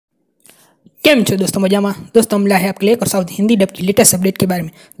केम छो दोस्तों मजा में। दोस्तों हम लाए आपके लिए और साउथ हिंदी डब की लेटेस्ट अपडेट के बारे में।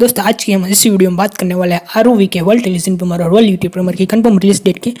 दोस्तों आज की हम इस वीडियो में बात करने वाले हैं आरुवी के वर्ल्ड टेलीविजन प्रीमियर और वर्ल्ड यूट्यूब प्रीमियर की कंफर्म रिलीज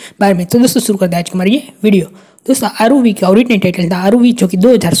डेट के बारे में। तो दोस्तों शुरू करते हैं आज की हमारी ये वीडियो। दोस्तों आरुवी का ओरिजिनल टाइटल था आरुवी, जो कि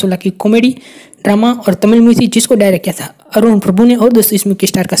 2016 की कॉमेडी ड्रामा और तमिल मूवी थी, जिसको डायरेक्ट किया था अरुण प्रभु ने। और दोस्तों इसमें के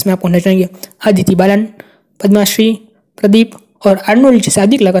स्टार कास्ट में आपको नजर आएंगे अदितिबालन, पद्माश्री, प्रदीप और आर्नोल्ड जैसे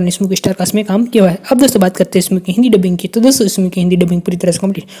अधिक कलाकार ने इसमें के स्टार कास्ट में काम किया है। अब दोस्तों बात करते हैं इसमें की हिंदी डबिंग की। तो दोस्तों इसमें की हिंदी डबिंग पूरी तरह से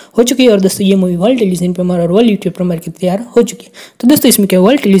कंप्लीट हो चुकी है और दोस्तों ये मूवी वर्ल्ड टेलीविजन प्रीमियर और वर्ल्ड यूट्यूब प्रीमियर की तैयार हो चुकी है। तो दोस्तों इसमें क्या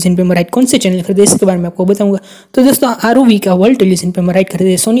वर्ल्ड टेलीविजन प्रीमियर राइट कौन से चैनल खरीदे इसके बारे में आपको बताऊंगा। तो दोस्तों आरुवी का वर्ल्ड टेलीविजन प्रीमियर राइट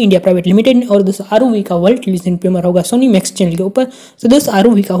खरीदे सोनी इंडिया प्राइवेट लिमिटेड ने, और दोस्तों आरुवी का वर्ल्ड टेलीविजन प्रीमियर होगा सोनी मैक्स चैनल के ऊपर। तो दोस्तों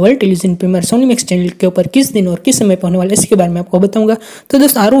आरुवी का world television premiere Sony Max channel के ऊपर किस दिन और किस समय पर होने वाला है इसके बारे में आपको बताऊंगा। तो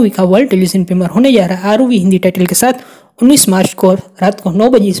दोस्तों आरुवी का वर्ल्ड टेलीविजन प्रीमियर होने जा रहा है आरुवी हिंदी टाइटल के साथ 19 मार्च को रात को 9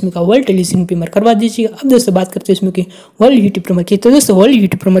 बजे इसमें का वर्ल्ड टेलीविजन प्रीमियर करवा दीजिएगा। अब दोस्तों बात करते हैं इसमें की वर्ल्ड यूट्यूब प्रीमियर की। तो दोस्तों वर्ल्ड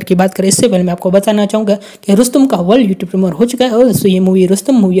यूट्यूब प्रीमियर की बात करें इससे पहले मैं आपको बताना चाहूँगा कि रुस्तम का वर्ल्ड यूट्यूब प्रीमियर हो चुका है। और दोस्तों ये मूवी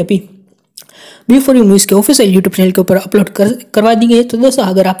रुस्तम मूवी अभी बिफोर यू मूवीज के ऑफिशियल यूट्यूब चैनल के ऊपर अपलोड करवा दी गई है। तो दोस्तों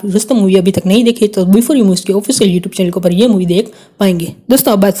अगर आप रुस्तम मूवी अभी तक नहीं देखे तो बिफोर यू मूवीज के ऑफिशियल यूट्यूब चैनल के ऊपर ये मूवी देख पाएंगे।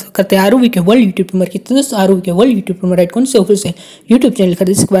 दोस्तों अब बात करते हैं आरुवी के वर्ल्ड यूट्यूब प्रीमियर की। तो दोस्तों आरुवी के वर्ल्ड यूट्यूब प्रीमियर राइट कौन से ऑफिशियल यूट्यूब चैनल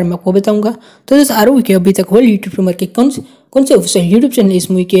खरीदे इसके बारे में आपको बताऊंगा। तो दोस्तों आरुवी के अभी तक वर्ल्ड यूट्यूब प्रीमियर के कौन से ऑफिशियल यूट्यूब चैनल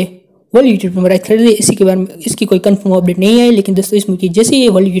इस मूवी के वर्ल्ड यूट्यूब प्रीमियर राइट खरीदे इसी के बारे में इसकी कोई कंफर्म अपडेट नहीं आई। लेकिन दोस्तों इस मूवी की जैसे ये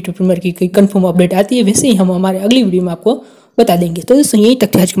वर्ल्ड यूट्यूब प्रीमियर की कोई कंफर्म अपडेट आती है वैसे ही हम हमारे अगली वीडियो में आपको बता देंगे। तो दोस्तों यही तक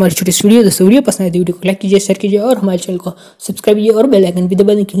थी आज की हमारी छोटी सी वीडियो। दोस्तों वीडियो पसंद आए तो वीडियो को लाइक कीजिए, शेयर कीजिए और हमारे चैनल को सब्सक्राइब कीजिए और बेल आइकन भी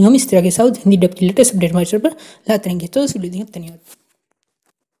दबा दें, क्योंकि हम इस तरह के साउथ हिंदी डब की लेटेस्ट अपडेट हमारे चैनल पर लाते रहेंगे। तो इस वीडियो धन्यवाद।